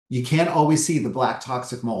You can't always see the black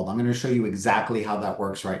toxic mold. I'm going to show you exactly how that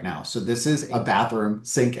works right now. So this is a bathroom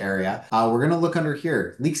sink area. We're going to look under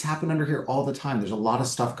here. Leaks happen under here all the time. There's a lot of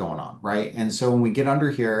stuff going on, right? And so when we get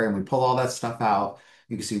under here and we pull all that stuff out,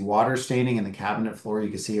 you can see water staining in the cabinet floor. You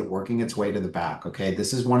can see it working its way to the back. Okay,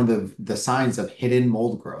 this is one of the signs of hidden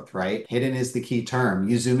mold growth, right? Hidden is the key term.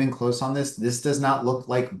 You zoom in close on this. This does not look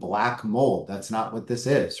like black mold. That's not what this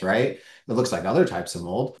is, right? It looks like other types of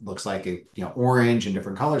mold. It looks like orange and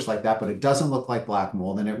different colors like that, but it doesn't look like black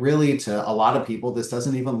mold. And it really, to a lot of people, this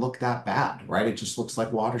doesn't even look that bad, right? It just looks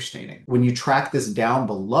like water staining. When you track this down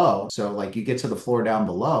below, so like you get to the floor down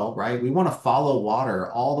below, right? We want to follow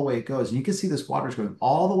water all the way it goes. And you can see this water is going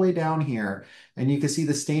all the way down here, and you can see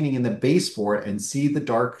the staining in the baseboard and see the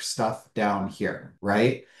dark stuff down here,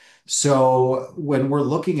 right? So when we're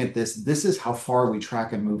looking at this, this is how far we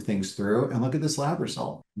track and move things through. And look at this lab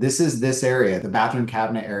result. This is this area, the bathroom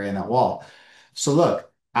cabinet area in that wall. So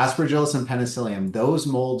look, Aspergillus and Penicillium, those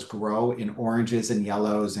molds grow in oranges and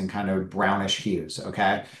yellows and kind of brownish hues,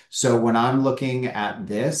 okay? So when I'm looking at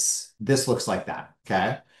this, this looks like that,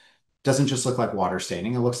 okay? Doesn't just look like water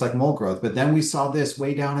staining, it looks like mold growth. But then we saw this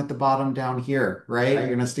way down at the bottom down here, right? You're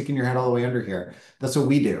gonna stick in your head all the way under here. That's what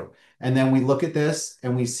we do. And then we look at this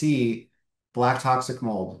and we see black toxic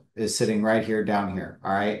mold is sitting right here down here,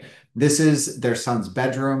 all right? This is their son's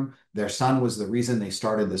bedroom. Their son was the reason they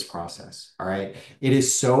started this process, all right? It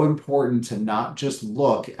is so important to not just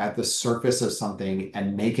look at the surface of something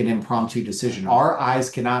and make an impromptu decision. Our eyes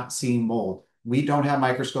cannot see mold. We don't have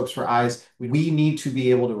microscopes for eyes. We need to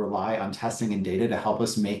be able to rely on testing and data to help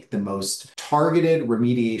us make the most targeted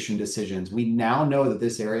remediation decisions. We now know that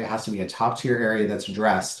this area has to be a top tier area that's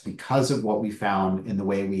addressed because of what we found in the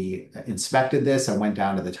way we inspected this and went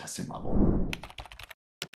down to the testing level.